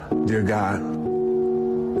Dear God,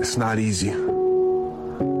 it's not easy,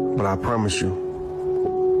 but I promise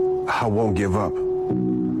you, I won't give up.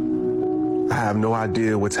 I have no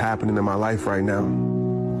idea what's happening in my life right now,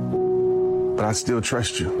 but I still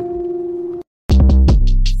trust you.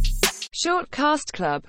 Short Cast Club